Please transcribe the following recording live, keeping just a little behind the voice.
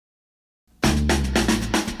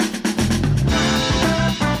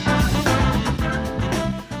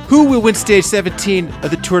Who will win stage 17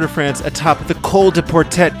 of the Tour de France atop the Col de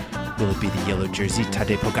Portet? Will it be the yellow jersey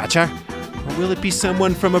Tadej Pogacar? Or will it be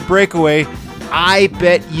someone from a breakaway? I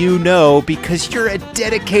bet you know, because you're a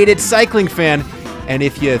dedicated cycling fan. And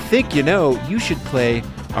if you think you know, you should play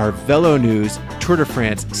our Velo News Tour de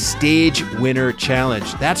France Stage Winner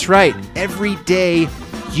Challenge. That's right. Every day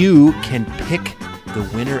you can pick the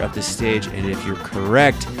winner of the stage. And if you're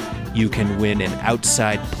correct, you can win an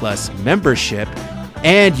Outside Plus membership.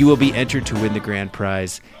 And you will be entered to win the grand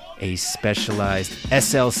prize, a specialized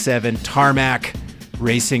SL7 tarmac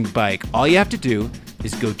racing bike. All you have to do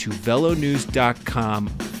is go to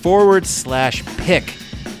velonews.com/pick.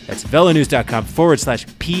 That's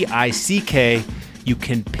velonews.com/PICK. You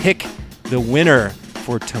can pick the winner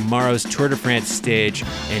for tomorrow's Tour de France stage.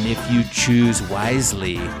 And if you choose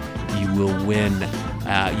wisely, you will win.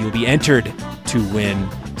 You'll be entered to win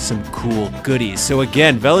some cool goodies. So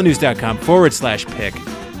again, velonews.com/pick,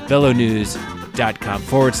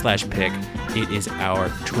 velonews.com/pick. It is our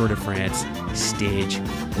Tour de France Stage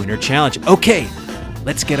Winner Challenge. Okay,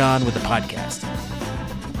 let's get on with the podcast.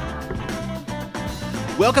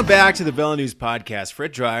 Welcome back to the Velo News Podcast.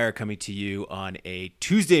 Fred Dreyer coming to you on a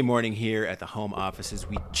Tuesday morning here at the home offices.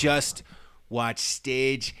 We just watched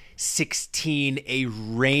Stage 16, a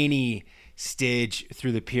rainy stage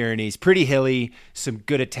through the Pyrenees. Pretty hilly, some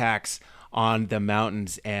good attacks on the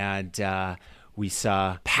mountains, and we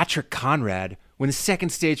saw Patrick Conrad win the second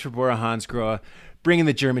stage for Bora Hansgrohe, bringing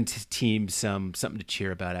the German team something to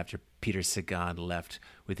cheer about after Peter Sagan left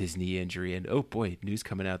with his knee injury. And oh boy, news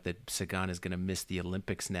coming out that Sagan is going to miss the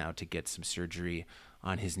Olympics now to get some surgery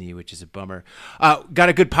on his knee, which is a bummer. Got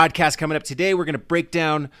a good podcast coming up today. We're going to break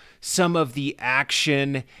down some of the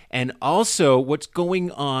action and also what's going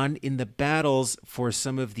on in the battles for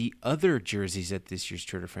some of the other jerseys at this year's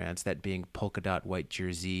Tour de France, that being polka dot white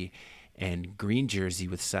jersey and green jersey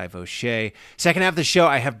with Cy Vaucher. Second half of the show,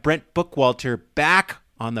 I have Brent Bookwalter back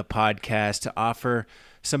on the podcast to offer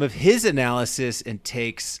some of his analysis and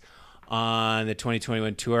takes on the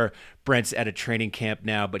 2021 Tour. Brent's at a training camp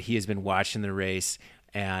now, but he has been watching the race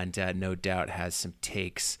and no doubt has some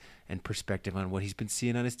takes and perspective on what he's been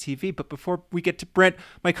seeing on his TV. But before we get to Brent,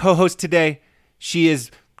 my co-host today, she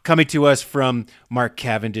is coming to us from Mark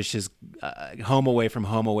Cavendish's home away from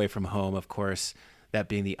home, of course, that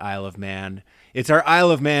being the Isle of Man. It's our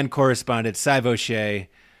Isle of Man correspondent, Cy Vaucher.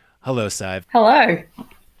 Hello, Cy. Hello.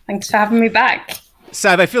 Thanks for having me back.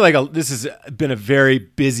 Cy, I feel like this has been a very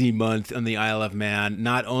busy month on the Isle of Man,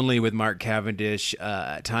 not only with Mark Cavendish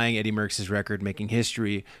tying Eddie Merckx's record, making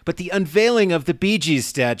history, but the unveiling of the Bee Gees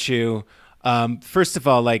statue. First of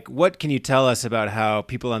all, what can you tell us about how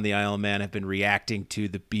people on the Isle of Man have been reacting to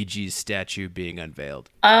the Bee Gees statue being unveiled?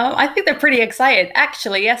 I think they're pretty excited.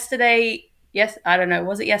 Actually, yesterday, I don't know,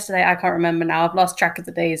 was it yesterday? I can't remember now. I've lost track of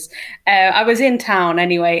the days. I was in town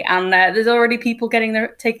anyway, and there's already people taking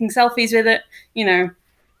selfies with it,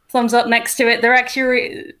 thumbs up next to it. They're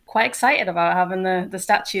actually quite excited about having the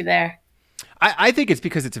statue there. I think it's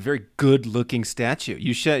because it's a very good-looking statue.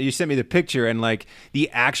 You sent me the picture, and the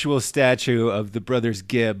actual statue of the brothers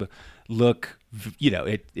Gibb look,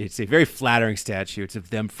 it's a very flattering statue. It's of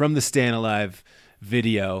them from the Stayin' Alive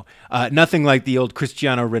video. Nothing like the old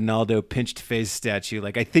Cristiano Ronaldo pinched face statue.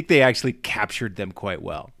 I think they actually captured them quite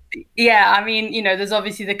well. Yeah, I mean, there's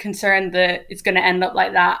obviously the concern that it's going to end up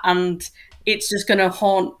like that, and it's just going to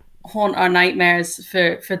haunt our nightmares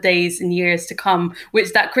for days and years to come,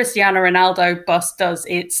 which that Cristiano Ronaldo bust does.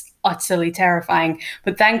 It's utterly terrifying.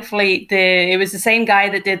 But thankfully, it was the same guy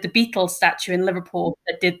that did the Beatles statue in Liverpool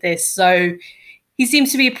that did this. So he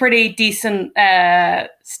seems to be a pretty decent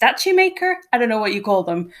statue maker. I don't know what you call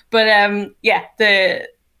them, but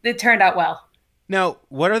it turned out well. Now,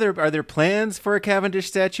 are there plans for a Cavendish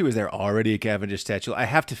statue? Is there already a Cavendish statue? I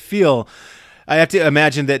have to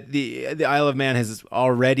imagine that the Isle of Man has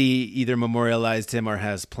already either memorialized him or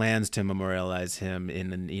has plans to memorialize him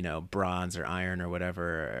in bronze or iron or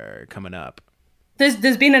whatever coming up.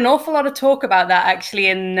 There's been an awful lot of talk about that actually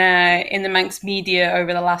in the Manx media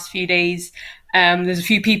over the last few days. There's a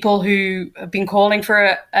few people who have been calling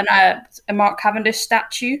for a Mark Cavendish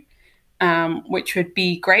statue, which would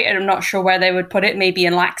be great. And I'm not sure where they would put it. Maybe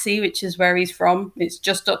in Laxey, which is where he's from. It's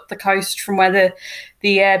just up the coast from where the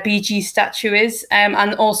BG statue is.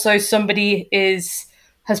 And also somebody has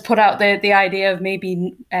put out the idea of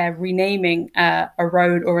maybe renaming a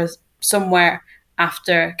road or somewhere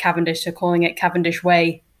after Cavendish, so calling it Cavendish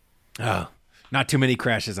Way. Oh, Not too many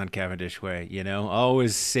crashes on Cavendish Way,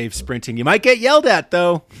 always safe sprinting. You might get yelled at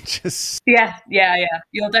though. Yeah.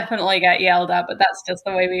 You'll definitely get yelled at, but that's just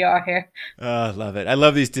the way we are here. Oh, love it. I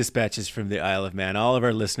love these dispatches from the Isle of Man. All of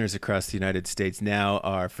our listeners across the United States now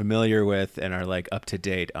are familiar with and are like up to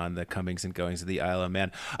date on the comings and goings of the Isle of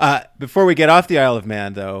Man. Before we get off the Isle of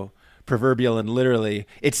Man though, proverbial and literally,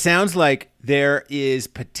 it sounds like there is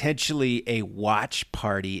potentially a watch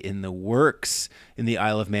party in the works in the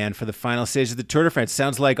Isle of Man for the final stage of the Tour de France.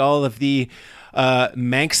 Sounds like all of the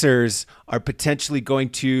Manxers are potentially going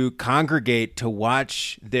to congregate to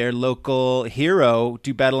watch their local hero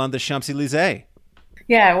do battle on the Champs-Élysées.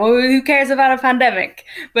 Yeah, well, who cares about a pandemic?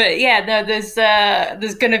 But yeah, no,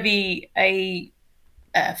 there's going to be a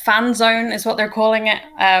fan zone, is what they're calling it,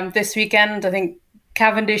 this weekend. I think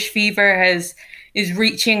Cavendish fever is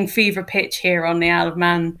reaching fever pitch here on the Isle of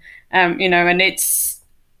Man, and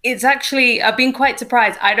it's actually, I've been quite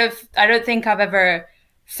surprised. I don't think I've ever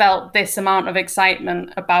felt this amount of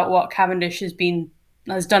excitement about what Cavendish has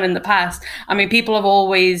done in the past. I mean, people have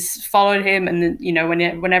always followed him, and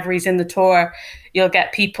whenever he's in the Tour, you'll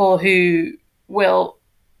get people who will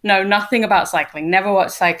know nothing about cycling, never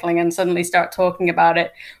watch cycling, and suddenly start talking about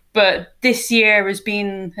it. But this year has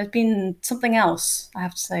been something else, I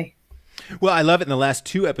have to say. Well, I love it. In the last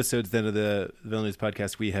 2 episodes then of the VeloNews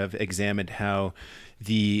podcast, we have examined how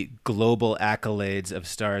the global accolades of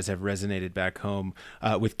stars have resonated back home,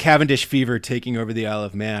 with Cavendish fever taking over the Isle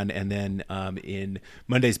of Man. And then in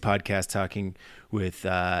Monday's podcast, talking with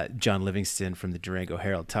John Livingston from the Durango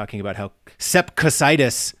Herald, talking about how Sepp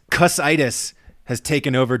Cusitis has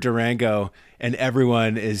taken over Durango, and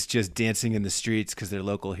everyone is just dancing in the streets because their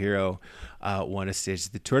local hero won a stage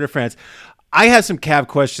at the Tour de France. I have some Cav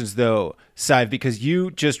questions, though, Sive, because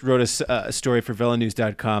you just wrote a story for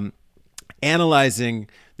VeloNews.com analyzing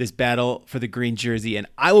this battle for the green jersey, and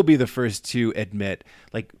I will be the first to admit,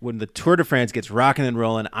 like, when the Tour de France gets rocking and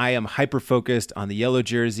rolling, I am hyper-focused on the yellow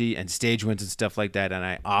jersey and stage wins and stuff like that, and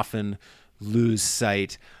I often lose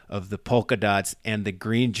sight of the polka dots and the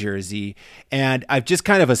green jersey. And I've just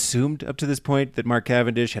kind of assumed up to this point that Mark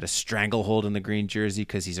Cavendish had a stranglehold on the green jersey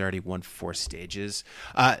because he's already won 4 stages.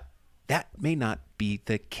 That may not be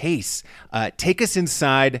the case. Take us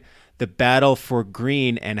inside the battle for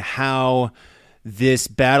green and how this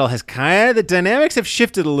battle has the dynamics have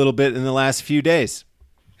shifted a little bit in the last few days.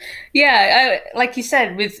 Yeah, like you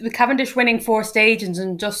said, with Cavendish winning 4 stages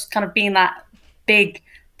and just kind of being that big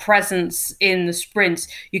presence in the sprints,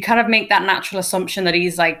 you kind of make that natural assumption that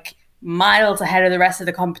he's like miles ahead of the rest of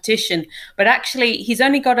the competition. But actually, he's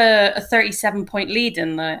only got a 37-point lead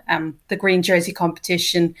in the green jersey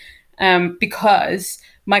competition, because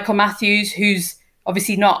Michael Matthews, who's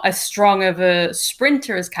obviously not as strong of a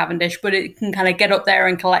sprinter as Cavendish, but it can kind of get up there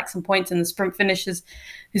and collect some points in the sprint finishes,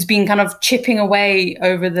 who's been kind of chipping away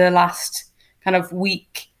over the last kind of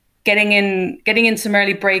week, getting in some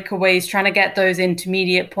early breakaways, trying to get those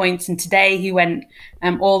intermediate points. And today he went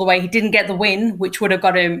all the way. He didn't get the win, which would have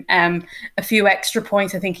got him a few extra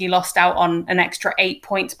points. I think he lost out on an extra 8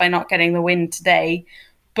 points by not getting the win today.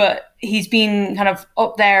 But he's been kind of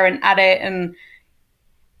up there and at it. And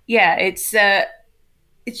yeah, it's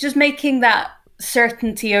just making that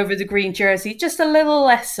certainty over the green jersey just a little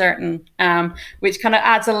less certain, which kind of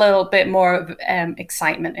adds a little bit more of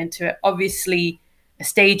excitement into it. Obviously, a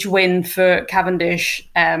stage win for Cavendish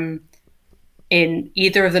in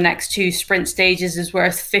either of the next 2 sprint stages is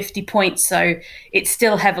worth 50 points. So it's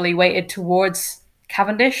still heavily weighted towards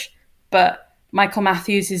Cavendish, but Michael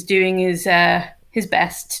Matthews is doing his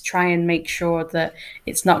best to try and make sure that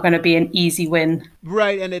it's not going to be an easy win.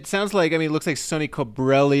 Right, and it sounds like, it looks like Sonny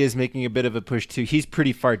Colbrelli is making a bit of a push too. He's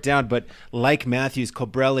pretty far down, but like Matthews,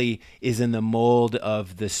 Colbrelli is in the mold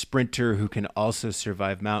of the sprinter who can also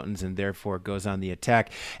survive mountains and therefore goes on the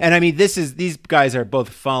attack. And these guys are both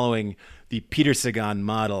following the Peter Sagan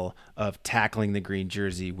model of tackling the green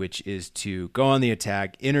jersey, which is to go on the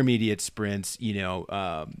attack, intermediate sprints,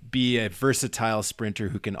 be a versatile sprinter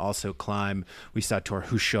who can also climb. We saw Thor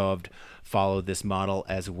Hushovd follow this model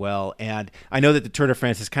as well. And I know that the Tour de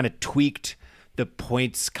France has kind of tweaked the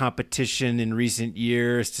points competition in recent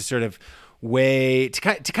years to sort of to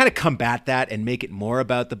kind of combat that and make it more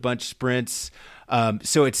about the bunch sprints.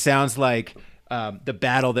 So it sounds like the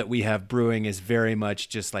battle that we have brewing is very much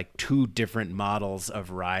just like 2 different models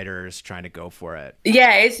of riders trying to go for it.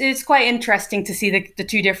 Yeah, it's quite interesting to see the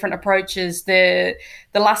 2 different approaches. The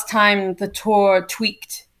last time the Tour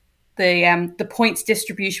tweaked the points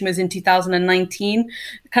distribution was in 2019,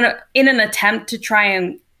 kind of in an attempt to try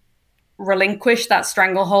and relinquish that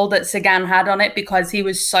stranglehold that Sagan had on it, because he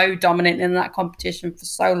was so dominant in that competition for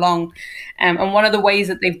so long. And one of the ways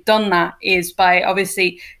that they've done that is by,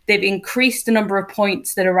 obviously, they've increased the number of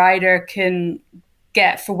points that a rider can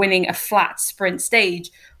get for winning a flat sprint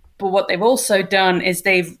stage. But what they've also done is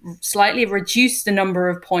they've slightly reduced the number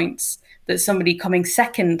of points that somebody coming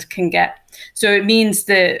second can get. So it means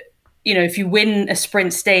that, if you win a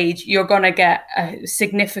sprint stage, you're going to get a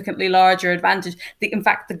significantly larger advantage. In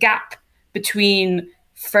fact, the gap between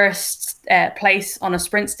first place on a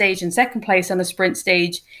sprint stage and second place on a sprint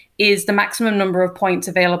stage is the maximum number of points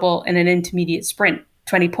available in an intermediate sprint,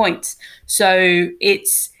 20 points. So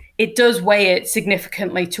it does weigh it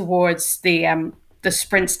significantly towards the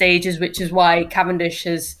sprint stages, which is why Cavendish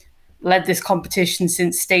has led this competition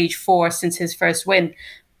since stage 4, since his first win.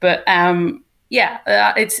 But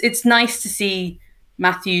it's nice to see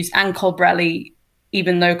Matthews and Colbrelli,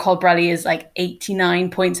 even though Colbrelli is like 89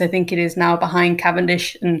 points, I think it is now, behind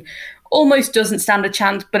Cavendish, and almost doesn't stand a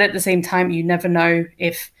chance. But at the same time, you never know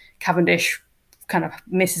if Cavendish kind of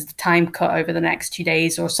misses the time cut over the next 2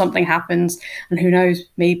 days or something happens. And who knows,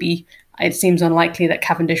 maybe it seems unlikely that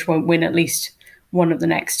Cavendish won't win at least one of the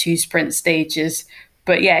next 2 sprint stages.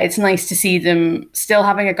 But yeah, it's nice to see them still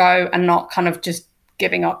having a go and not kind of just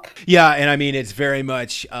giving up. Yeah, and I mean, it's very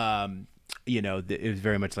much, it was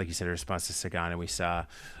very much, like you said, a response to Sagan, and we saw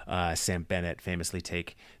Sam Bennett famously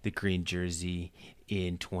take the green jersey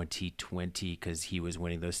in 2020 because he was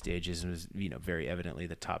winning those stages and was, very evidently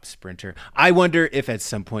the top sprinter. I wonder if at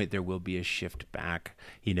some point there will be a shift back.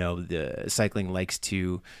 The cycling likes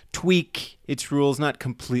to tweak its rules, not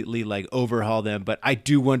completely like overhaul them, but I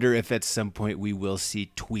do wonder if at some point we will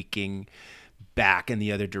see tweaking back in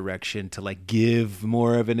the other direction to like give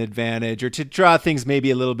more of an advantage or to draw things maybe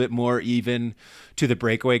a little bit more even to the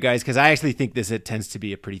breakaway guys. Cause I actually think it tends to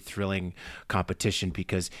be a pretty thrilling competition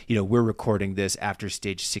because, we're recording this after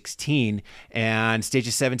stage 16 and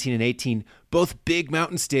stages 17 and 18, both big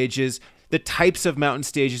mountain stages, the types of mountain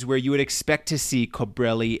stages where you would expect to see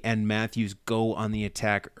Colbrelli and Matthews go on the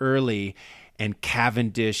attack early and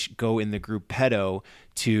Cavendish go in the gruppetto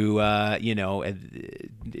to,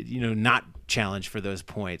 not challenge for those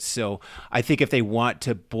points. So I think if they want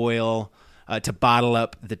to to bottle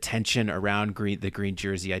up the tension around the green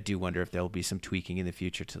jersey, I do wonder if there will be some tweaking in the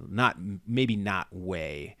future to maybe not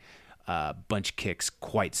weigh bunch kicks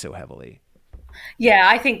quite so heavily. Yeah,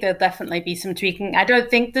 I think there'll definitely be some tweaking. I don't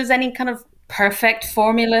think there's any kind of perfect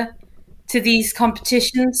formula to these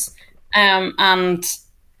competitions. And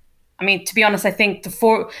I mean, to be honest, I think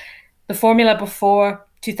the formula before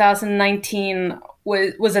 2019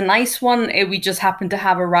 was a nice one. We just happened to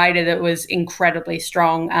have a rider that was incredibly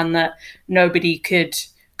strong and that nobody could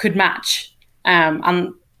match.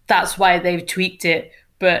 And that's why they've tweaked it.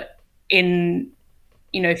 But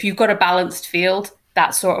if you've got a balanced field,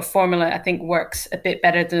 that sort of formula, I think, works a bit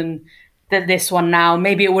better than this one now.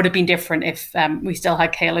 Maybe it would have been different if we still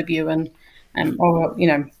had Caleb Ewan or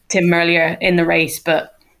Tim Merlier in the race,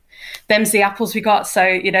 but them's the apples we got.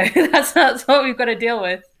 So, that's what we've got to deal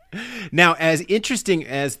with. Now, as interesting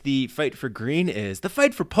as the fight for green is, the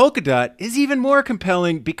fight for polka dot is even more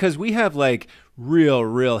compelling because we have like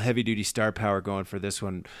real heavy duty star power going for this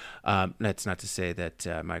one. That's not to say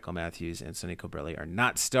that Michael Matthews and Sonny Colbrelli are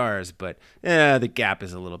not stars, but the gap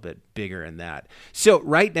is a little bit bigger in that. So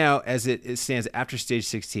right now, as it stands after stage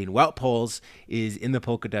 16, Wout Poels is in the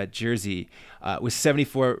polka dot jersey with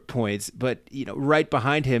 74 points, but right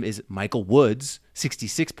behind him is Michael Woods,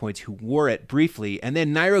 66 points, who wore it briefly, and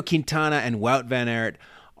then Nairo Quintana and Wout van Aert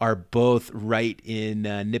are both right in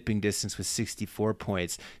nipping distance with 64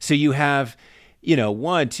 points. So you have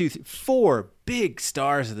 4 big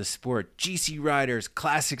stars of the sport, GC riders,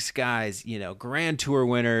 classics guys, Grand Tour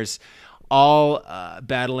winners, all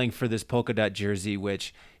battling for this polka dot jersey,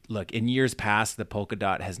 which, look, in years past, the polka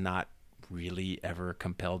dot has not really ever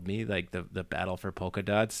compelled me, like the battle for polka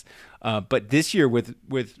dots. But this year with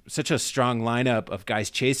such a strong lineup of guys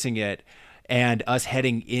chasing it and us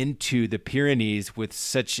heading into the Pyrenees with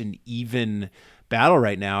such an even battle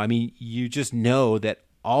right now, I mean, you just know that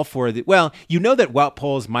all 4 of that Wout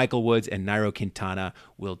Poels, Michael Woods, and Nairo Quintana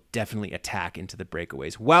will definitely attack into the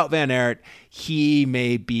breakaways. Wout van Aert, he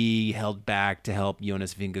may be held back to help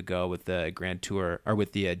Jonas Vingegaard with the Grand Tour or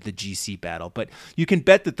with the GC battle, but you can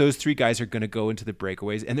bet that those 3 guys are going to go into the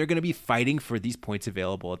breakaways and they're going to be fighting for these points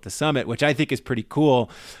available at the summit, which I think is pretty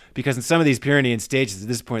cool because in some of these Pyrenean stages at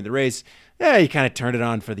this point in the race, you kind of turn it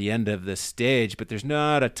on for the end of the stage, but there's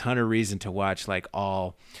not a ton of reason to watch like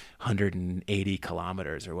all 180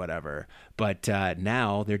 kilometers or whatever. But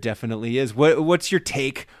now there definitely is. What's your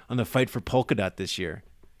take on the fight for polka dot this year?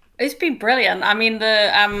 It's been brilliant. I mean,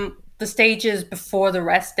 the the stages before the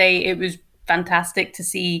rest day, it was fantastic to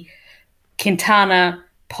see Quintana,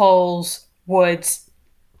 Poles, Woods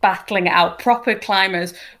battling it out, proper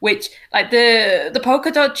climbers, which like the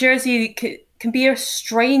polka dot jersey can be a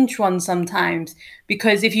strange one sometimes,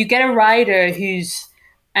 because if you get a rider who's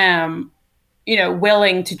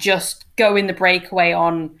willing to just go in the breakaway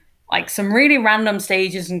on like some really random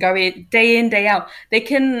stages and go in day out, they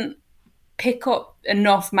can pick up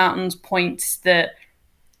enough mountains points that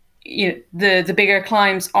the bigger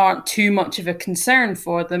climbs aren't too much of a concern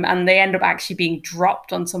for them, and they end up actually being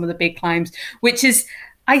dropped on some of the big climbs, which is,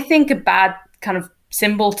 I think, a bad kind of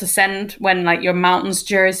symbol to send when like your mountains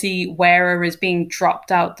jersey wearer is being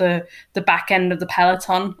dropped out the back end of the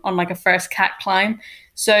peloton on like a first cat climb.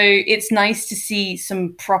 So it's nice to see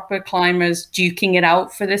some proper climbers duking it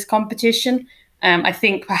out for this competition. I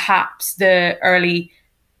think perhaps the early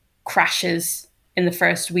crashes in the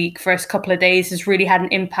first couple of days has really had an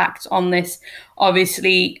impact on this.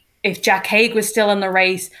 Obviously, if Jack Haig was still in the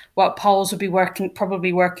race, Poles would be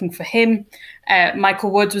probably working for him.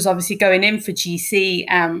 Michael Woods was obviously going in for GC,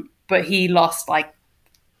 but he lost like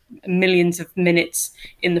millions of minutes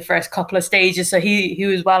in the first couple of stages, so he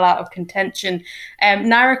was well out of contention.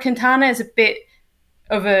 Nairo Quintana is a bit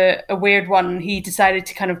of a weird one. He decided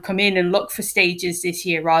to kind of come in and look for stages this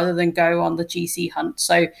year rather than go on the GC hunt.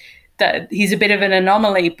 So that he's a bit of an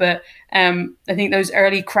anomaly, but I think those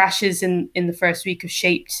early crashes in the first week have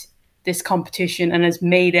shaped this competition and has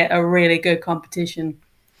made it a really good competition.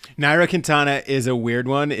 Nairo Quintana is a weird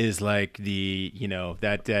one, is like the,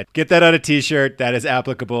 that get that on a t-shirt that is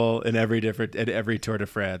applicable in every Tour de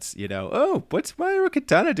France, oh, what's Nairo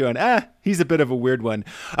Quintana doing? He's a bit of a weird one.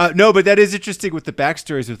 No, but that is interesting with the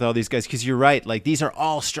backstories with all these guys, because you're right. Like, these are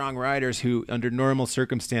all strong riders who under normal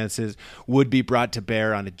circumstances would be brought to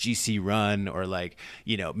bear on a GC run, or like,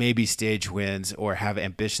 maybe stage wins, or have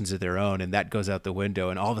ambitions of their own. And that goes out the window.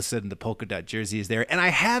 And all of a sudden the polka dot jersey is there. And I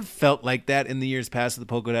have felt like that in the years past with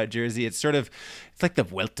the polka dot jersey. It's like the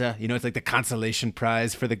Vuelta, it's like the consolation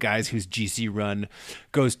prize for the guys whose GC run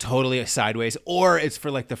goes totally sideways, or it's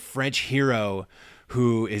for like the French hero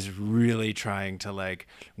who is really trying to like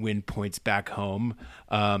win points back home.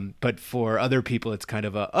 But for other people, it's kind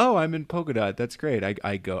of I'm in polka dot. That's great.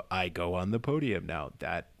 I go on the podium now.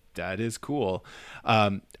 That is cool.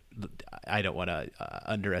 I don't want to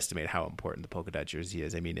underestimate how important the polka dot jersey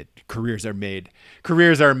is. I mean, careers are made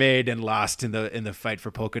and lost in the fight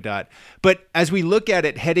for polka dot. But as we look at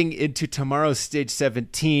it heading into tomorrow's stage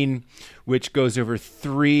 17, which goes over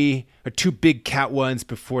two big cat ones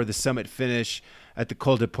before the summit finish at the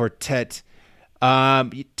Col de Portet,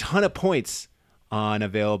 ton of points on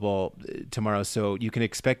available tomorrow. So you can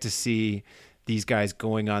expect to see these guys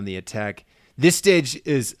going on the attack. This stage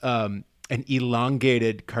is an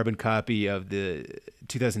elongated carbon copy of the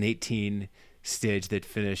 2018 stage that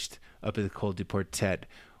finished up at the Col de Portet,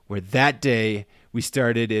 where that day we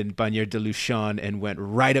started in Bagnères de Luchon and went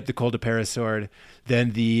right up the Col de Peyresourde,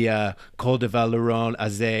 then the Col de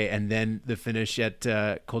Val-Louron-Azé, and then the finish at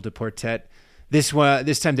Col de Portet. This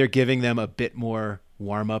time they're giving them a bit more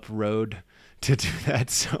warm-up road to do that,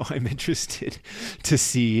 so I'm interested to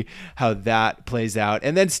see how that plays out.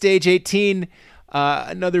 And then stage 18,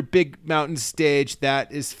 another big mountain stage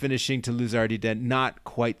that is finishing to Les Ardiden. Not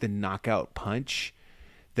quite the knockout punch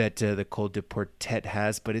that the Col de Portet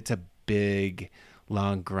has, but it's a big,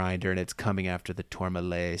 long grinder, and it's coming after the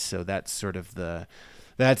Tourmalet. So that's sort of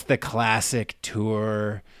that's the classic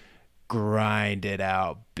Tour, grind it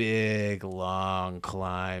out, big, long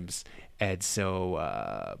climbs. And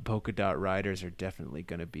so polka dot riders are definitely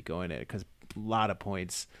going to be going at it, because a lot of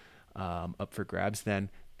points up for grabs then.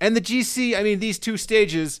 And the GC, I mean, these two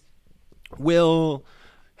stages will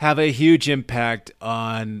have a huge impact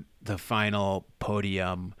on the final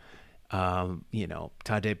podium.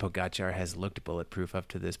 Tadej Pogačar has looked bulletproof up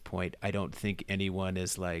to this point. I don't think anyone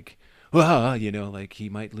is like, like he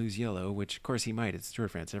might lose yellow, which of course he might. It's Tour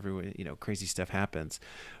de France. Everyone, crazy stuff happens.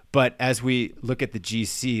 But as we look at the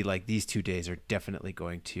GC, like, these 2 days are definitely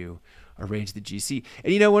going to arrange the GC.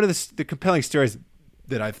 And one of the compelling stories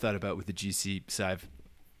that I've thought about with the GC, Sive,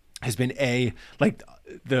 has been like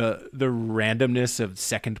the randomness of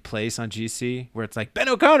second place on GC, where it's like Ben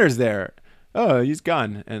O'Connor's there. Oh, he's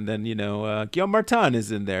gone. And then, Guillaume Martin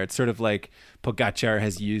is in there. It's sort of like Pogačar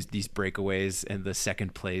has used these breakaways and the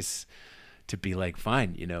second place to be like,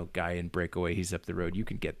 fine, guy in breakaway, he's up the road. You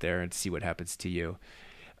can get there and see what happens to you.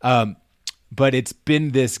 But it's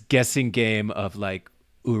been this guessing game of like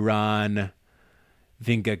Uran,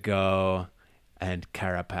 Vingegaard, and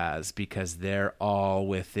Carapaz, because they're all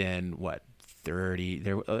within 30.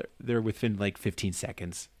 They're within like 15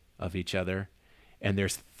 seconds of each other. and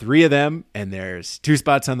there's 3 of them, and there's 2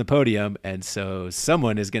 spots on the podium, and so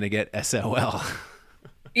someone is going to get SOL.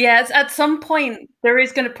 Yeah, at some point there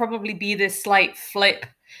is going to probably be this slight flip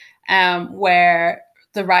where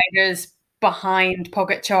the riders behind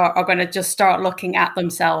Pogacar are going to just start looking at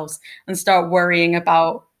themselves and start worrying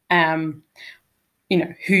about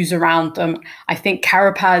who's around them. I think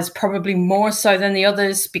Carapaz probably more so than the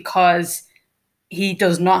others because he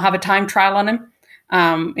does not have a time trial on him.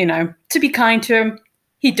 To be kind to him,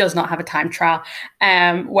 he does not have a time trial.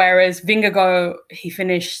 Whereas Vingegaard, he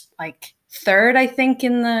finished like 3rd, I think,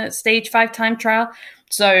 in the stage 5 time trial.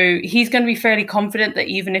 So he's going to be fairly confident that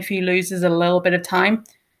even if he loses a little bit of time,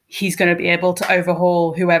 he's going to be able to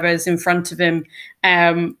overhaul whoever's in front of him.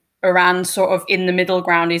 Uran sort of in the middle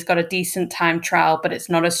ground, he's got a decent time trial, but it's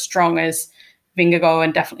not as strong as Vingegaard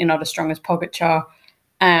and definitely not as strong as Pogacar.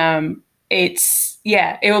 It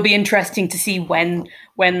will be interesting to see when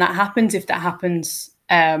that happens, if that happens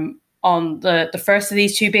on the first of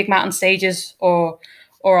these 2 big mountain stages or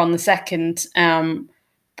on the second.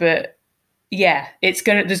 But yeah, there's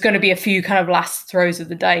going to be a few kind of last throws of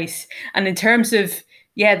the dice. And in terms of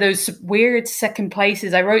those weird second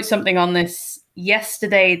places, I wrote something on this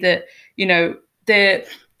yesterday that the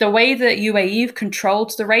way that UAE have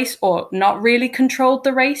controlled the race, or not really controlled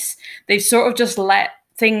the race, they've sort of just let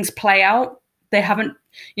things play out. They haven't,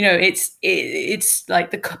 it's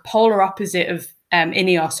like the polar opposite of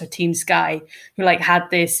Ineos or Team Sky, who like had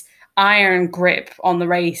this iron grip on the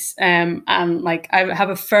race. And like I have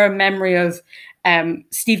a firm memory of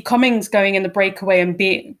Steve Cummings going in the breakaway and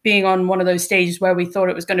being on one of those stages where we thought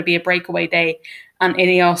it was going to be a breakaway day, and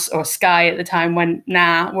Ineos or Sky at the time went,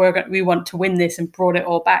 nah, we want to win this, and brought it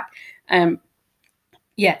all back.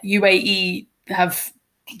 UAE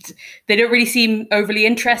they don't really seem overly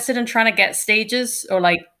interested in trying to get stages or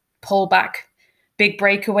like pull back big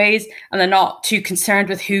breakaways, and they're not too concerned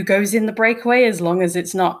with who goes in the breakaway as long as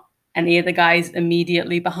it's not any of the guys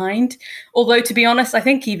immediately behind. Although, to be honest, I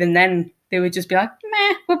think even then they would just be like,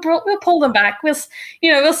 meh, we'll pull them back. We'll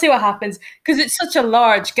see what happens, because it's such a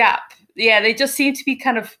large gap. Yeah, they just seem to be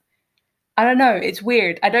kind of, I don't know, it's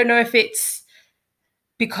weird. I don't know if it's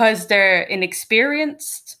because they're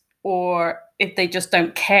inexperienced or if they just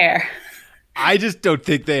don't care. I just don't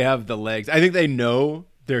think they have the legs. I think they know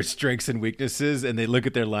their strengths and weaknesses, and they look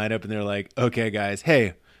at their lineup and they're like, okay, guys,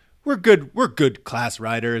 hey, we're good class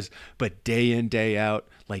riders, but day in, day out,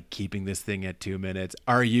 like keeping this thing at 2 minutes.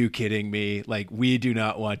 Are you kidding me? Like, we do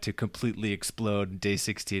not want to completely explode day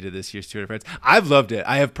 16 of this year's Tour de France. I've loved it.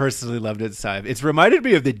 I have personally loved it, Simon. It's reminded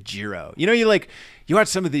me of the Giro. You watch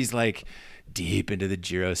some of these like deep into the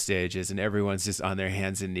Giro stages and everyone's just on their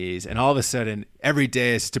hands and knees, and all of a sudden every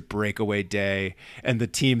day is just a breakaway day, and the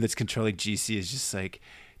team that's controlling GC is just like,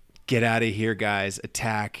 get out of here, guys,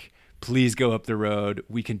 attack. Please go up the road.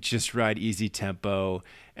 We can just ride easy tempo,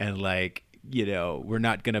 and we're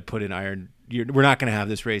not going to put an iron. We're not going to have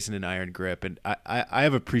this race in an iron grip. And I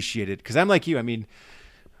have appreciated, because I'm like you. I mean,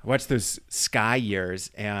 I watched those Sky years,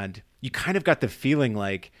 and you kind of got the feeling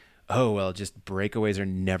like, oh well, just breakaways are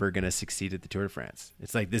never going to succeed at the Tour de France.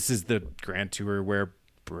 It's like, this is the Grand Tour where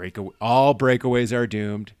all breakaways are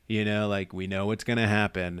doomed. Like, we know what's going to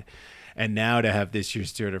happen. And now to have this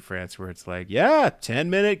year's Tour de France where it's like,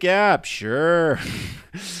 10-minute gap, sure.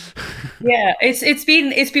 Yeah, it's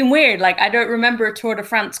been weird. Like, I don't remember a Tour de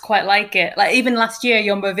France quite like it. Like, even last year,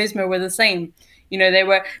 Jumbo-Visma were the same. They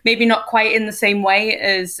were maybe not quite in the same way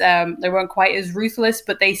as they weren't quite as ruthless,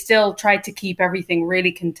 but they still tried to keep everything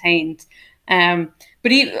really contained.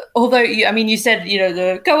 But although you said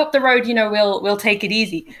the go up the road, we'll take it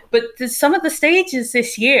easy. But some of the stages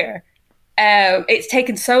this year, it's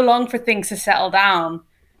taken so long for things to settle down,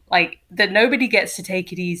 like that nobody gets to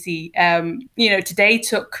take it easy. Today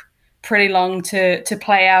took pretty long to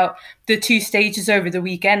play out. The 2 stages over the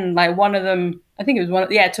weekend, like one of them, I think it was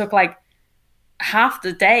it took like half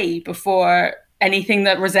the day before anything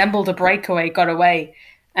that resembled a breakaway got away.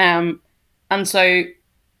 And so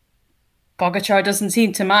Pogacar doesn't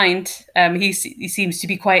seem to mind. He seems to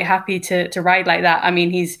be quite happy to ride like that. I mean,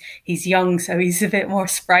 he's young, so he's a bit more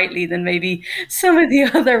sprightly than maybe some of the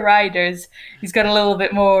other riders. He's got a little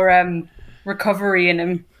bit more recovery in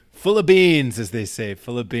him. Full of beans, as they say,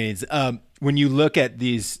 full of beans. When you look at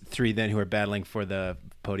these 3 then who are battling for the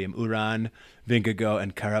podium, Uran, Vingegaard,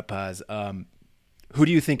 and Carapaz, who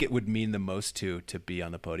do you think it would mean the most to be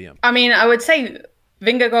on the podium? I mean, I would say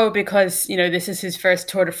Vingegaard, because this is his first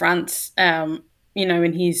Tour de France, and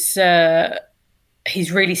he's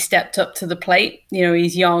really stepped up to the plate.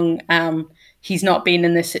 He's young, he's not been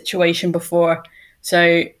in this situation before,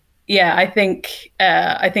 so yeah, I think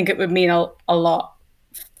it would mean a lot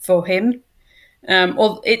for him.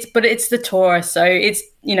 It's the Tour, so it's,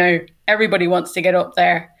 everybody wants to get up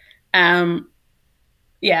there.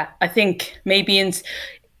 Yeah, I think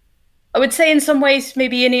I would say in some ways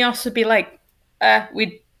maybe Ineos would be like,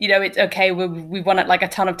 it's okay. We've won it like a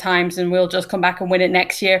ton of times, and we'll just come back and win it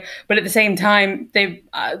next year. But at the same time, they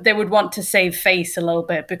would want to save face a little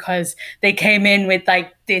bit, because they came in with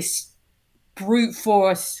like this brute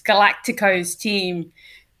force Galacticos team,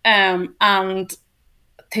 and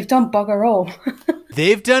they've done bugger all.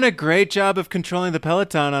 They've done a great job of controlling the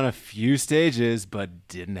peloton on a few stages, but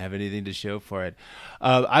didn't have anything to show for it.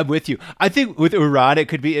 I'm with you. I think with Uran, it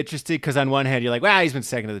could be interesting because on one hand, you're like, well, he's been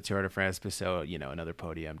second to the Tour de France, so, another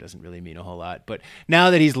podium doesn't really mean a whole lot. But now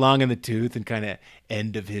that he's long in the tooth and kind of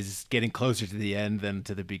getting closer to the end than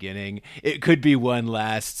to the beginning, it could be one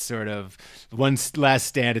last stand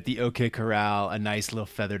at the OK Corral, a nice little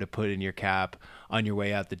feather to put in your cap on your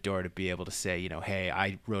way out the door, to be able to say, hey,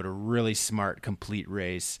 I rode a really smart, complete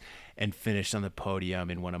race and finished on the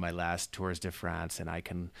podium in one of my last Tours de France, and I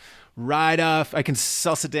can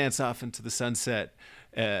salsa dance off into the sunset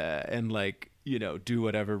and do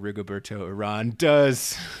whatever Rigoberto Urán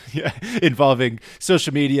does, involving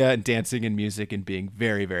social media and dancing and music and being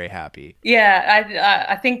very, very happy. Yeah,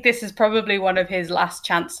 I think this is probably one of his last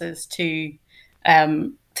chances to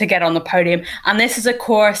get on the podium. And this is a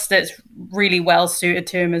course that's really well suited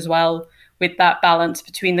to him as well, with that balance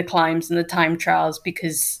between the climbs and the time trials,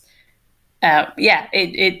 because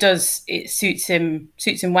it suits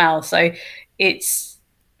him well. So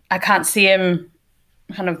I can't see him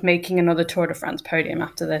kind of making another Tour de France podium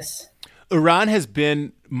after this. Urán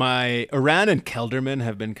and Kelderman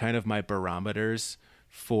have been kind of my barometers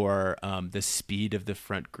for the speed of the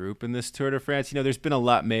front group in this Tour de France. There's been a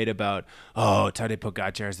lot made about, Tadej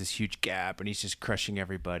Pogačar has this huge gap and he's just crushing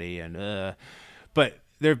everybody. But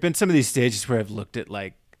there have been some of these stages where I've looked at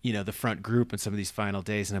the front group and some of these final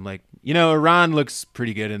days, and I'm like, Urán looks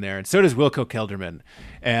pretty good in there, and so does Wilco Kelderman.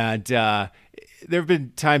 And there have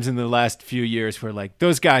been times in the last few years where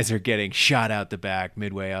those guys are getting shot out the back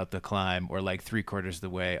midway out the climb, or 3/4 of the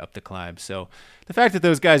way up the climb. So the fact that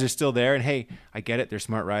those guys are still there, and hey, I get it, they're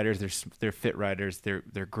smart riders, they're fit riders, they're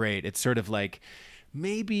great. It's sort of like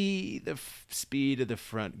maybe the speed of the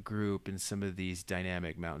front group in some of these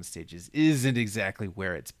dynamic mountain stages isn't exactly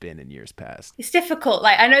where it's been in years past. It's difficult.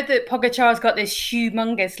 I know that Pogačar's got this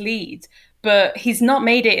humongous lead, but he's not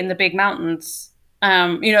made it in the big mountains.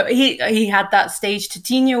 He had that stage to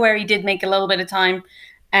Tignes where he did make a little bit of time.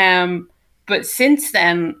 But since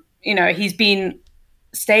then, he's been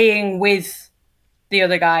staying with the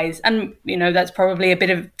other guys. And, that's probably a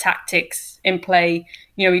bit of tactics in play.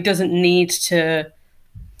 He doesn't need to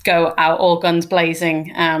go out all guns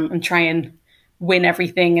blazing and try and win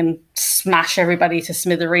everything and smash everybody to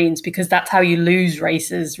smithereens, because that's how you lose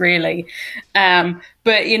races, really.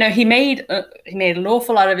 But he made an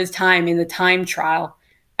awful lot of his time in the time trial,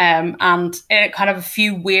 and kind of a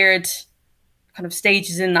few weird kind of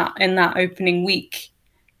stages in that opening week.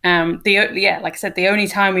 Like I said, the only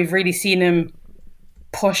time we've really seen him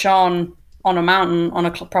push on a mountain on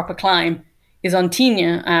a proper climb is on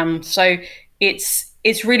Tignes. So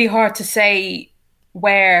it's really hard to say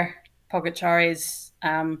where Pogačar is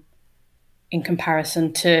in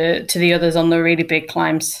comparison to the others on the really big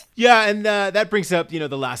climbs. Yeah, and that brings up, the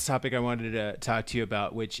last topic I wanted to talk to you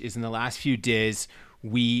about, which is in the last few days,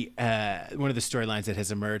 one of the storylines that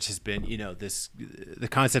has emerged has been, the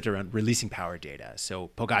concept around releasing power data. So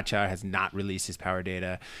Pogačar has not released his power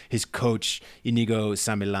data. His coach, Inigo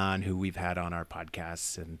San Millan, who we've had on our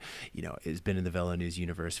podcasts and, has been in the Velo News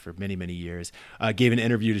universe for many, many years, gave an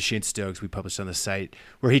interview to Shane Stokes we published on the site,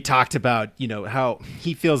 where he talked about, how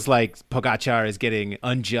he feels like Pogačar is getting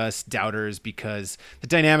unjust doubters because the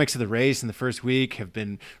dynamics of the race in the first week have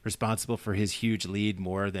been responsible for his huge lead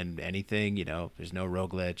more than anything. There's no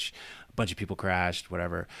Roglic, a bunch of people crashed,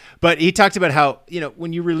 whatever. But he talked about how,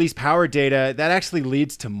 when you release power data, that actually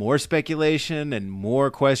leads to more speculation and more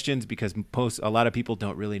questions, because a lot of people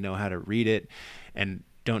don't really know how to read it and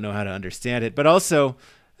don't know how to understand it. But also,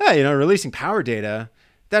 releasing power data,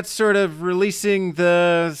 that's sort of releasing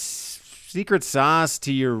the secret sauce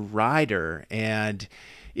to your rider. And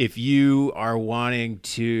if you are wanting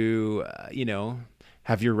to,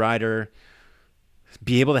 have your rider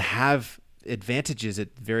be able to have advantages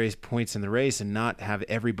at various points in the race and not have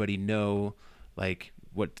everybody know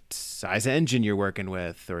what size engine you're working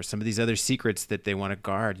with or some of these other secrets that they want to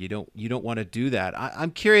guard. You don't want to do that. I'm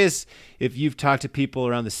curious if you've talked to people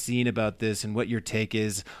around the scene about this and what your take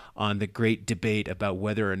is on the great debate about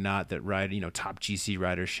whether or not that top GC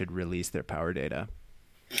riders should release their power data.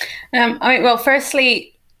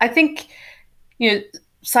 Firstly, I think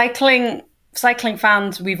cycling cycling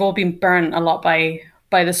fans, we've all been burnt a lot by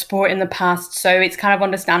the sport in the past, so it's kind of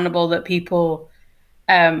understandable that people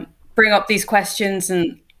bring up these questions,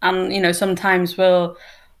 and sometimes we'll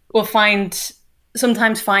find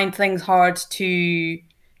things hard to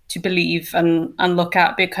believe and look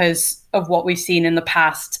at because of what we've seen in the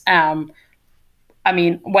past. I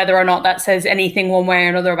mean, whether or not that says anything one way or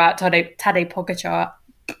another about Tadej Pogacar,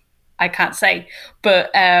 I can't say.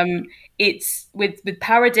 But it's with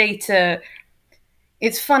power data.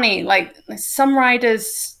 It's funny. Like some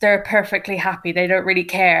riders, they're perfectly happy; they don't really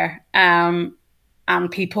care, and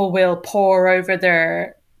people will pore over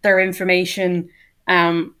their information,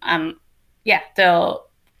 and yeah, they'll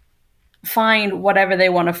find whatever they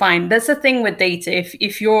want to find. That's the thing with data.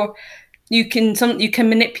 If you can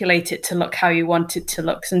manipulate it to look how you want it to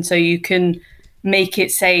look, and so you can make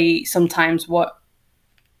it say sometimes what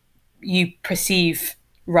you perceive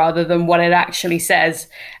rather than what it actually says.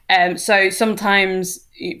 So sometimes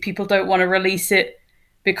people don't want to release it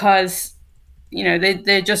because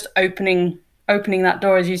they're just opening that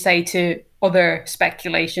door, as you say, to other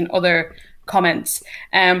speculation, other comments.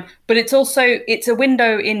 But it's a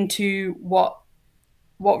window into what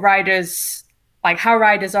riders, like how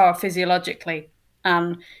riders are physiologically.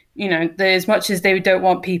 As much as they don't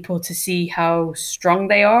want people to see how strong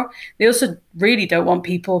they are, they also really don't want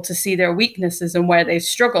people to see their weaknesses and where they've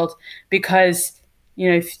struggled, because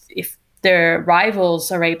if their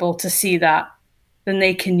rivals are able to see that, then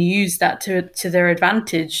they can use that to their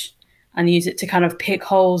advantage and use it to kind of pick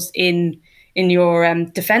holes in your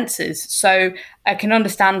defenses. So I can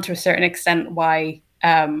understand to a certain extent why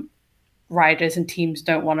riders and teams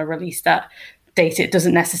don't want to release that data. It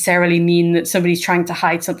doesn't necessarily mean that somebody's trying to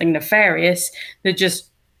hide something nefarious. They just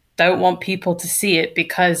don't want people to see it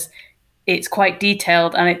because it's quite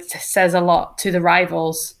detailed and it says a lot to the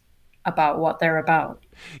rivals about what they're about.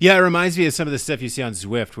 Yeah, it reminds me of some of the stuff you see on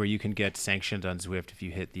Zwift, where you can get sanctioned on Zwift if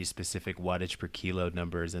you hit these specific wattage per kilo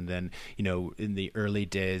numbers. And then, in the early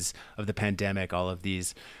days of the pandemic, all of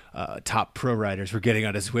these top pro riders were getting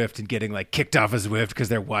onto Zwift and getting kicked off of Zwift because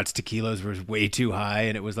their watts to kilos were way too high.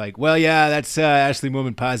 And it was like, well, yeah, that's Ashley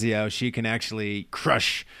Moolman-Pasio. She can actually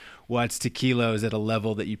crush watts to kilos at a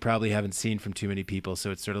level that you probably haven't seen from too many people. So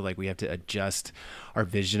it's sort of like we have to adjust our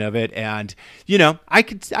vision of it. And, I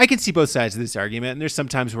can see both sides of this argument. And there's some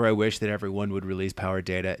times where I wish that everyone would release power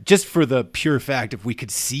data just for the pure fact if we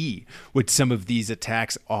could see what some of these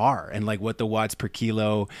attacks are and what the watts per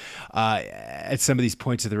kilo at some of these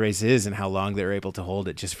points of the race is and how long they're able to hold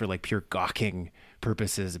it, just for pure gawking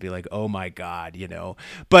purposes, to be like, oh my God,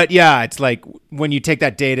 But yeah, it's like when you take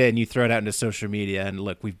that data and you throw it out into social media, and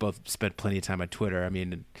look, we've both spent plenty of time on Twitter. I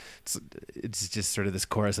mean, it's just sort of this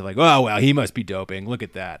chorus of oh, well, he must be doping. Look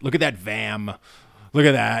at that. Look at that VAM. Look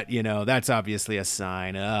at that. That's obviously a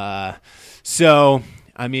sign. So,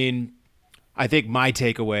 I mean, I think my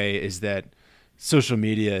takeaway is that social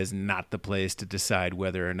media is not the place to decide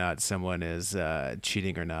whether or not someone is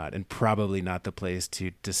cheating or not, and probably not the place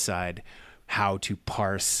to decide how to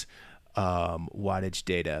parse wattage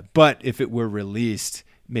data. But if it were released,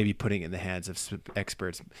 maybe putting it in the hands of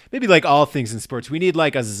experts, maybe like all things in sports, we need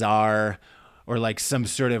a czar or some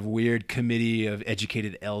sort of weird committee of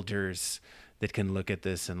educated elders that can look at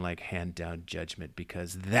this and hand down judgment,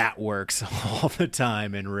 because that works all the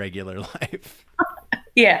time in regular life.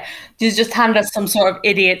 Yeah, just hand us some sort of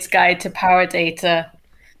idiot's guide to power data.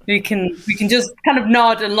 We can just kind of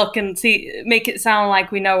nod and look and see, make it sound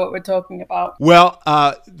like we know what we're talking about. Well,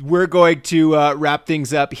 we're going to wrap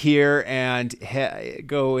things up here and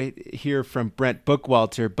go hear from Brent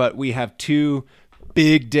Bookwalter, but we have 2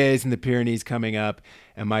 big days in the Pyrenees coming up,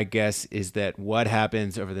 and my guess is that what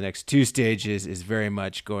happens over the next 2 stages is very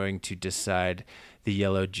much going to decide the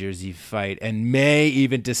yellow jersey fight, and may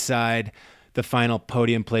even decide the final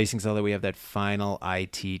podium placings, although we have that final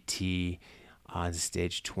ITT on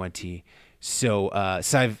stage 20. So,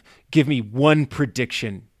 Saiv, give me one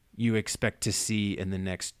prediction you expect to see in the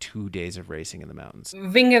next 2 days of racing in the mountains.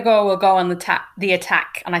 Vingegaard will go on the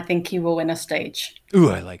attack, and I think he will win a stage. Ooh,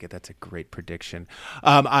 I like it. That's a great prediction.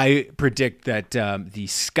 I predict that the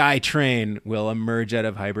Sky Train will emerge out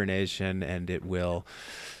of hibernation, and it will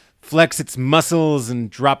flex its muscles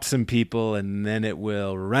and drop some people, and then it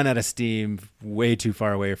will run out of steam way too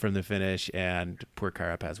far away from the finish, and poor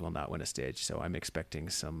Carapaz will not win a stage. So I'm expecting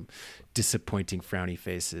some disappointing frowny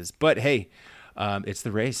faces. But hey, it's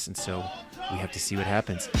the race, and so we have to see what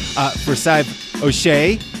happens. For Saiv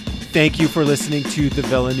O'Shea, thank you for listening to the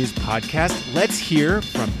Velo News podcast. Let's hear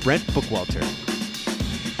from Brent Bookwalter.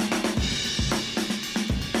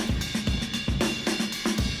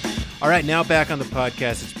 All right, now back on the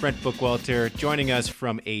podcast. It's Brent Bookwalter joining us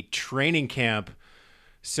from a training camp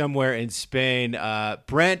somewhere in Spain.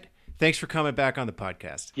 Brent, thanks for coming back on the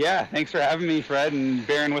podcast. Yeah, thanks for having me, Fred, and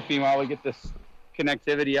bearing with me while we get this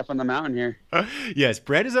connectivity up on the mountain here. Yes,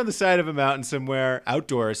 Brent is on the side of a mountain somewhere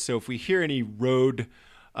outdoors, so if we hear any road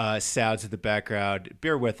sounds in the background,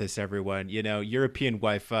 bear with us, everyone. You know, European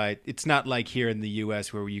Wi-Fi, it's not like here in the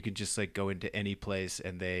U.S. where you can just like go into any place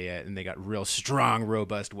and they got real strong,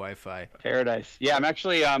 robust Wi-Fi. Paradise. Yeah, I'm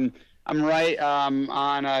actually I'm right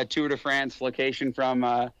on a Tour de France location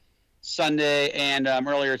from Sunday and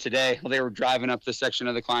earlier today. Well, they were driving up this section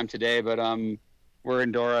of the climb today, but we're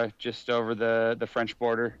in Dora, just over the French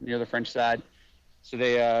border, near the French side. So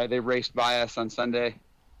they raced by us on Sunday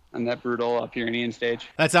on that brutal Pyrenean stage.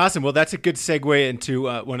 That's awesome. Well, that's a good segue into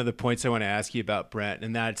one of the points I want to ask you about, Brent,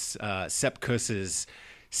 and that's Sepp Kuss's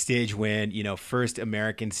stage win, first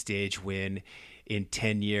American stage win in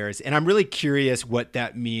 10 years. And I'm really curious what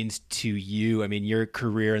that means to you. I mean, your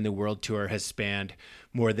career in the World Tour has spanned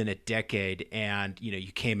more than a decade, and,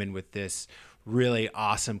 you came in with this really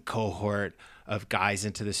awesome cohort of guys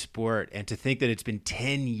into the sport. And to think that it's been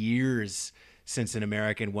 10 years since an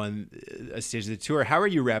American won a stage of the tour. How are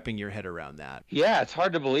you wrapping your head around that? Yeah, it's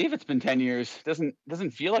hard to believe it's been 10 years. Doesn't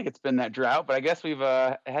feel like it's been that drought, but I guess we've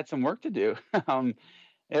had some work to do. It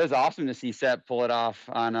was awesome to see Sepp pull it off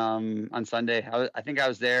on Sunday. I think I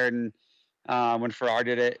was there and when Farrar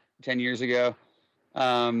did it 10 years ago.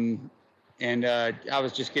 And I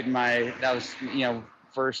was just getting that was,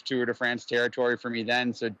 first Tour de France territory for me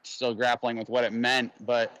then. So still grappling with what it meant.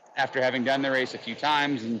 But after having done the race a few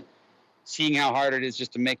times and seeing how hard it is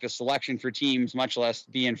just to make the selection for teams, much less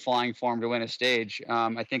be in flying form to win a stage,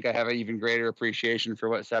 I think I have an even greater appreciation for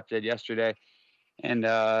what Sepp did yesterday. And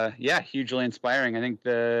hugely inspiring. I think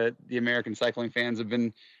the American cycling fans have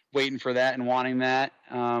been waiting for that and wanting that.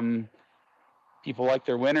 People like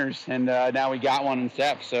their winners, and now we got one in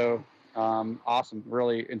Sepp. So awesome,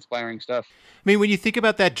 really inspiring stuff. I mean, when you think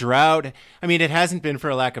about that drought, I mean, it hasn't been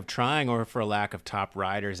for a lack of trying or for a lack of top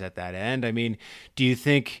riders at that end. I mean,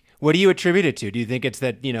 what do you attribute it to? Do you think it's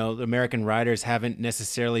that, American riders haven't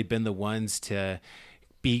necessarily been the ones to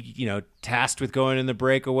be, tasked with going in the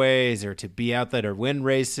breakaways or to be out there or win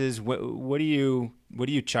races? What do you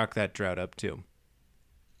chalk that drought up to?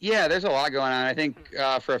 Yeah, there's a lot going on. I think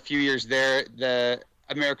for a few years there, the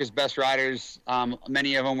America's best riders,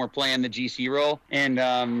 many of them were playing the GC role, and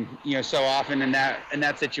so often in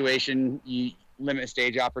that situation, you limit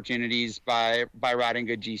stage opportunities by riding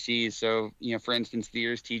good GCs. So, for instance, the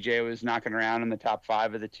years TJ was knocking around in the top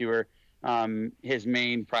 5 of the tour, his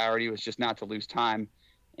main priority was just not to lose time.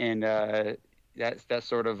 And that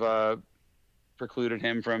sort of precluded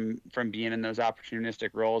him from being in those opportunistic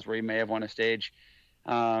roles where he may have won a stage.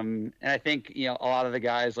 And I think, a lot of the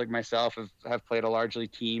guys like myself have played a largely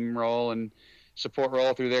team role and support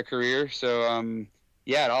role through their career. So,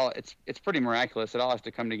 it's pretty miraculous. It all has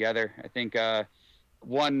to come together. I think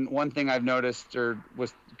one thing I've noticed or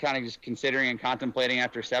was kind of just considering and contemplating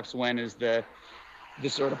after Sepp's win is the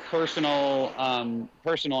sort of personal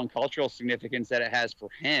and cultural significance that it has for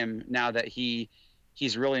him now that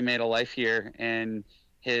he's really made a life here, and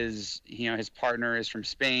his partner is from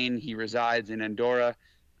Spain. He resides in Andorra.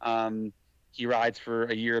 He rides for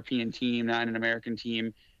a European team, not an American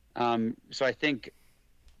team. So I think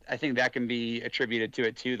that can be attributed to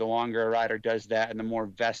it too. The longer a rider does that and the more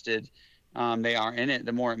vested they are in it,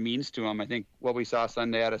 the more it means to them. I think what we saw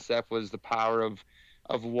Sunday out of Sepp was the power of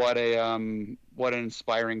what an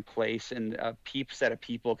inspiring place and a set of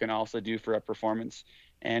people can also do for a performance.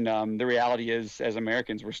 And the reality is, as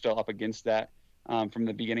Americans, we're still up against that from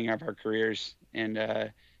the beginning of our careers. And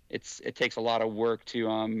it takes a lot of work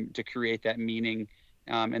to create that meaning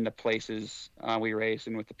in the places we race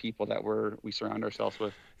and with the people that we surround ourselves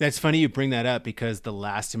with. That's funny you bring that up, because the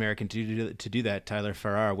last American to do that, Tyler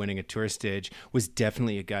Farrar, winning a tour stage, was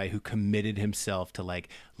definitely a guy who committed himself to like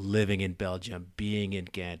living in Belgium, being in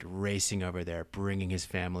Ghent, racing over there, bringing his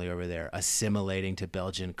family over there, assimilating to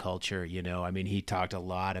Belgian culture. I mean, he talked a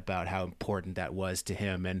lot about how important that was to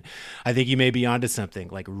him. And I think you may be onto something,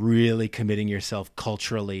 like really committing yourself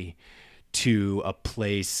culturally to a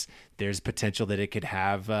place. There's potential that it could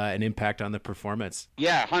have an impact on the performance.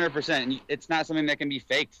 Yeah, 100%. It's not something that can be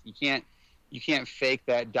faked. You can't fake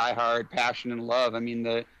that diehard passion and love. I mean,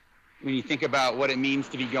 when you think about what it means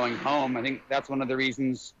to be going home, I think that's one of the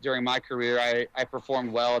reasons during my career I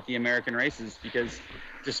performed well at the American races, because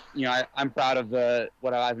just, I'm proud of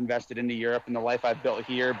what I've invested into Europe and the life I've built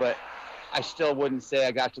here, but I still wouldn't say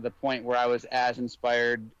I got to the point where I was as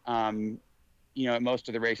inspired, at most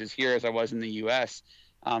of the races here as I was in the U.S.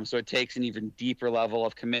 So it takes an even deeper level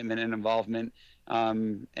of commitment and involvement,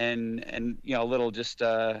 and a little just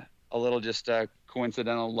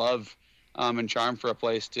coincidental love and charm for a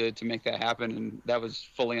place to make that happen. And that was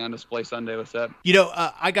fully on display Sunday with that.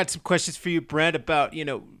 I got some questions for you, Brent, about,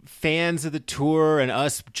 fans of the tour and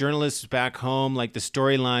us journalists back home, like the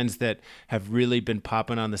storylines that have really been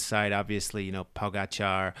popping on the site. Obviously,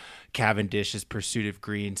 Pogačar, Cavendish's pursuit of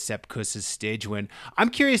green, Sepp Kuss's stage win. I'm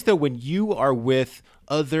curious, though, when you are with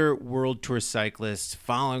other World Tour cyclists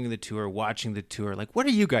following the tour, watching the tour, like, what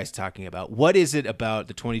are you guys talking about? What is it about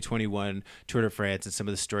the 2021 Tour de France and some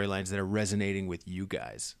of the storylines that are resonating with you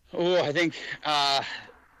guys? Oh, I think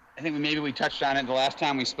maybe we touched on it the last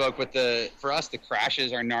time we spoke. For us, the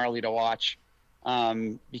crashes are gnarly to watch,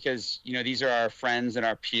 because these are our friends and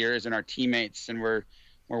our peers and our teammates, and we're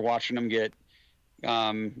watching them get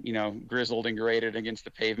grizzled and graded against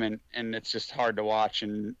the pavement, and it's just hard to watch.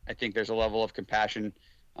 And I think there's a level of compassion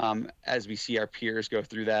as we see our peers go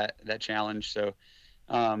through that challenge. So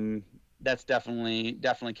that's definitely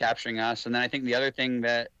capturing us. And then I think the other thing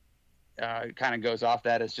that kind of goes off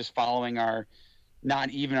that is just following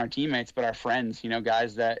not even our teammates, but our friends,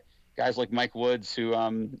 guys like Mike Woods, who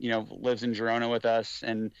lives in Girona with us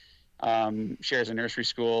and shares a nursery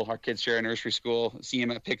school. Our kids share a nursery school. See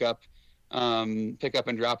him at pickup and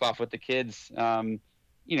drop off with the kids.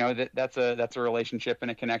 That's a relationship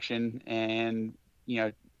and a connection. And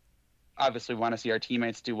obviously want to see our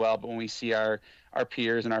teammates do well, but when we see our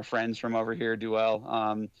peers and our friends from over here do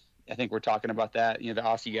well, I think we're talking about that. The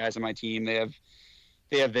Aussie guys on my team, they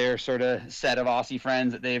have their sort of set of Aussie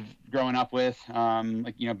friends that they've grown up with,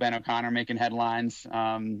 like Ben O'Connor making headlines.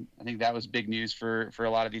 I think that was big news for a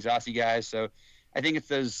lot of these Aussie guys. So I think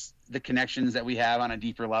it's the connections that we have on a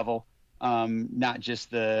deeper level, not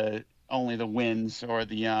just only the wins or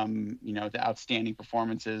the outstanding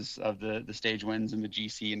performances of the stage wins and the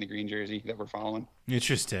GC and the green jersey that we're following.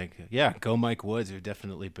 Interesting. Yeah, go Mike Woods. We've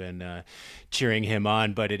definitely been cheering him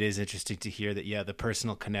on, but it is interesting to hear that, the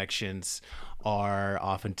personal connections are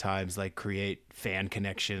oftentimes like create fan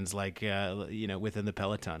connections, like, within the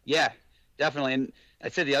peloton. Yeah, definitely. And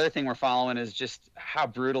I'd say the other thing we're following is just how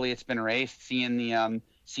brutally it's been raced, seeing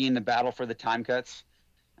the battle for the time cuts,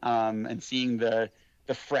 and seeing the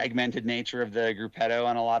fragmented nature of the Gruppetto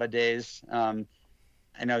on a lot of days. I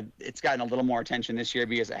know it's gotten a little more attention this year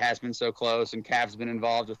because it has been so close, and Cav's been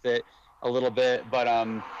involved with it a little bit. But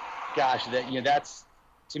that's,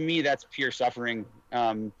 to me, that's pure suffering.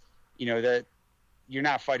 That you're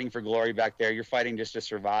not fighting for glory back there. You're fighting just to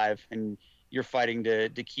survive, and you're fighting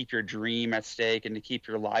to keep your dream at stake and to keep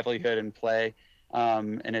your livelihood in play.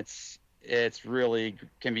 And it's really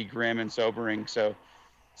can be grim and sobering. So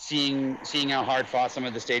seeing how hard fought some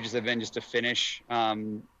of the stages have been just to finish.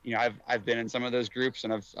 I've been in some of those groups,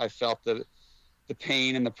 and I've felt the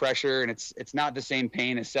pain and the pressure, and it's not the same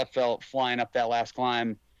pain as Sepp felt flying up that last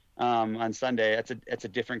climb on Sunday. It's a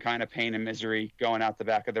different kind of pain and misery going out the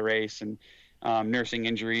back of the race, and nursing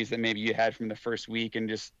injuries that maybe you had from the first week, and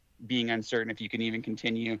just being uncertain if you can even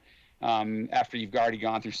continue after you've already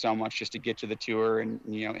gone through so much just to get to the tour and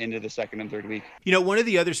into the second and third week. One of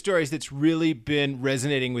the other stories that's really been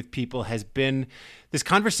resonating with people has been this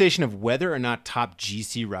conversation of whether or not top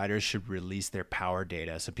GC riders should release their power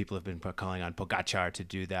data. So people have been calling on Pogačar to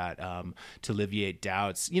do that, to alleviate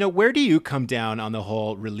doubts. Where do you come down on the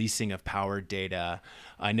whole releasing of power data?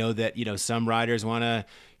 I know that some riders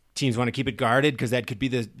teams want to keep it guarded because that could be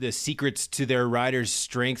the secrets to their riders'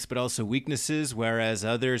 strengths, but also weaknesses, whereas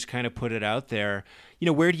others kind of put it out there.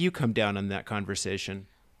 Where do you come down on that conversation?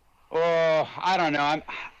 Oh, I don't know.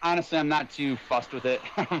 I'm not too fussed with it.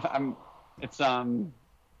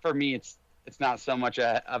 For me, it's not so much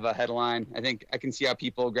of a headline. I think I can see how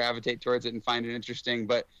people gravitate towards it and find it interesting,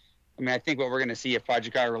 but I think what we're going to see if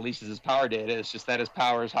Pogačar releases his power data is just that his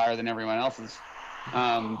power is higher than everyone else's.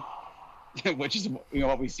 Which is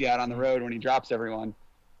what we see out on the road when he drops everyone.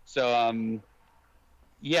 So I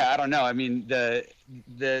don't know.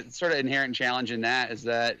 The sort of inherent challenge in that is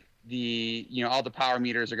that all the power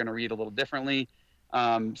meters are going to read a little differently.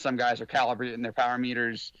 Some guys are calibrating their power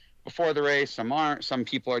meters before the race, some aren't. Some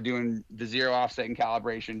people are doing the zero offset and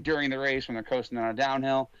calibration during the race when they're coasting on a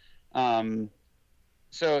downhill.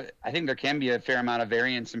 So I think there can be a fair amount of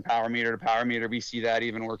variance in power meter to power meter. We see that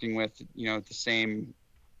even working with the same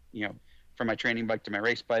from my training bike to my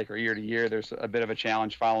race bike or year to year, there's a bit of a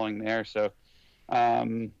challenge following there. So, I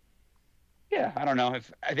don't know.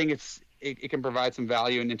 I think it can provide some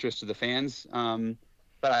value and interest to the fans.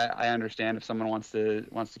 But I understand if someone wants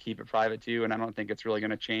to keep it private too. And I don't think it's really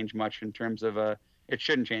going to change much in terms of a it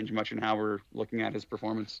shouldn't change much in how we're looking at his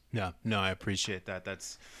performance. No, I appreciate that.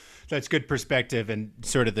 That's good perspective, and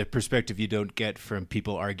sort of the perspective you don't get from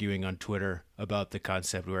people arguing on Twitter about the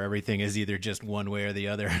concept where everything is either just one way or the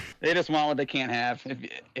other. They just want what they can't have.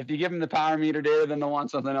 If you give them the power meter data, then they'll want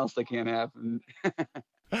something else they can't have.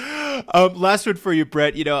 Last one for you,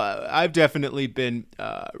 Brett. I've definitely been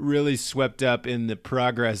really swept up in the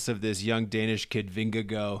progress of this young Danish kid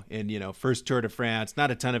Vingegaard in, first Tour de France. Not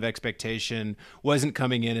a ton of expectation. Wasn't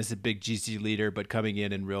coming in as a big GC leader, but coming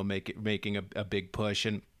in and making a big push.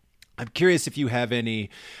 And I'm curious if you have any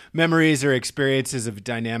memories or experiences of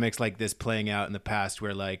dynamics like this playing out in the past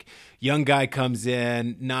where like young guy comes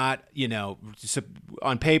in, not,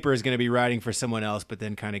 on paper is going to be riding for someone else, but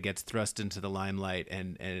then kind of gets thrust into the limelight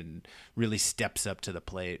and really steps up to the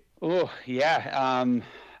plate. Oh, yeah.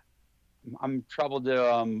 I'm troubled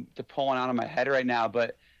to pull one out of my head right now,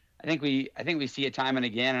 but I think we see it time and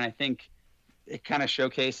again. And I think it kind of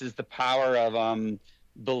showcases the power of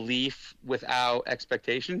belief without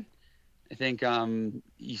expectation. I think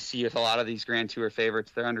you see with a lot of these Grand Tour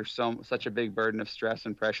favorites, they're under such a big burden of stress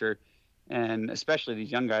and pressure, and especially these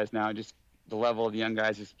young guys now. Just the level of the young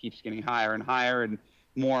guys just keeps getting higher and higher, and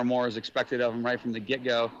more is expected of them right from the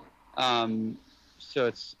get-go. So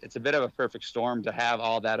it's a bit of a perfect storm to have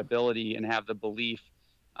all that ability and have the belief,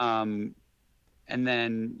 and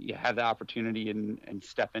then you have the opportunity and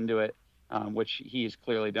step into it, which he's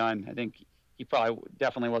clearly done. I think he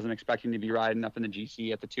definitely wasn't expecting to be riding up in the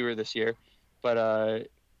GC at the Tour this year, but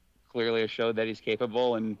clearly has showed that he's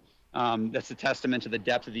capable, and that's a testament to the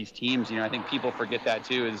depth of these teams. I think people forget that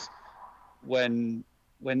too, is when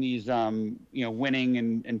these winning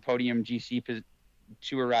and podium GC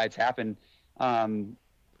Tour rides happen,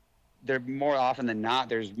 they're more often than not,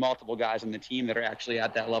 there's multiple guys on the team that are actually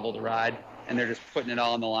at that level to ride, and they're just putting it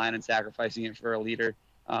all on the line and sacrificing it for a leader.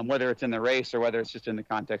 Whether it's in the race or whether it's just in the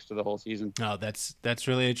context of the whole season. Oh, that's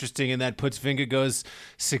really interesting, and that puts Vingegaard's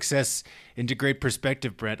success into great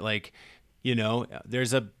perspective, Brent. Like,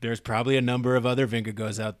 there's probably a number of other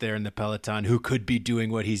Vingegaards out there in the peloton who could be doing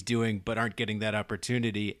what he's doing but aren't getting that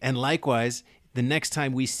opportunity. And likewise, the next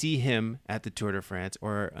time we see him at the Tour de France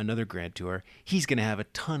or another Grand Tour, he's going to have a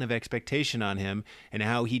ton of expectation on him, and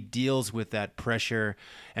how he deals with that pressure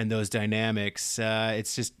and those dynamics.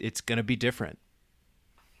 It's going to be different.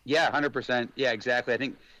 Yeah, 100%. Yeah, exactly. I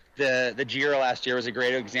think the Giro last year was a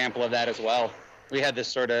great example of that as well. We had this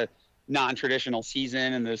sort of non-traditional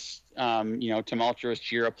season and this, tumultuous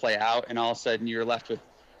Giro play out, and all of a sudden you're left with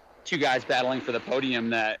two guys battling for the podium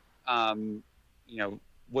that, you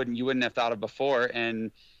wouldn't have thought of before. And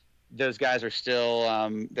those guys are still,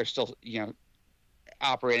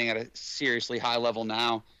 operating at a seriously high level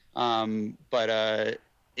now. But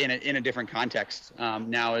in a different context.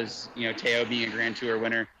 Now as, Teo being a Grand Tour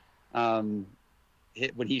winner,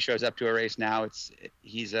 when he shows up to a race now,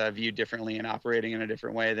 he's viewed differently and operating in a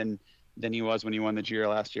different way than he was when he won the Giro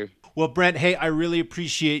last year. Well, Brent, hey, I really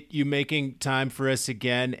appreciate you making time for us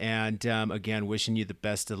again, and again, wishing you the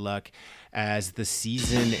best of luck as the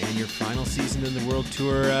season and your final season in the World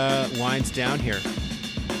Tour winds down here.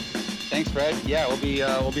 Thanks, Fred. Yeah,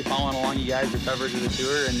 we'll be following along you guys' coverage of the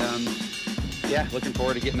tour, and looking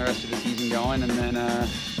forward to getting the rest of the season going, and then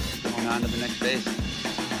going on to the next phase.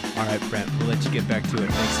 All right, Brent, we'll let you get back to it.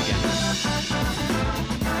 Thanks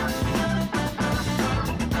again.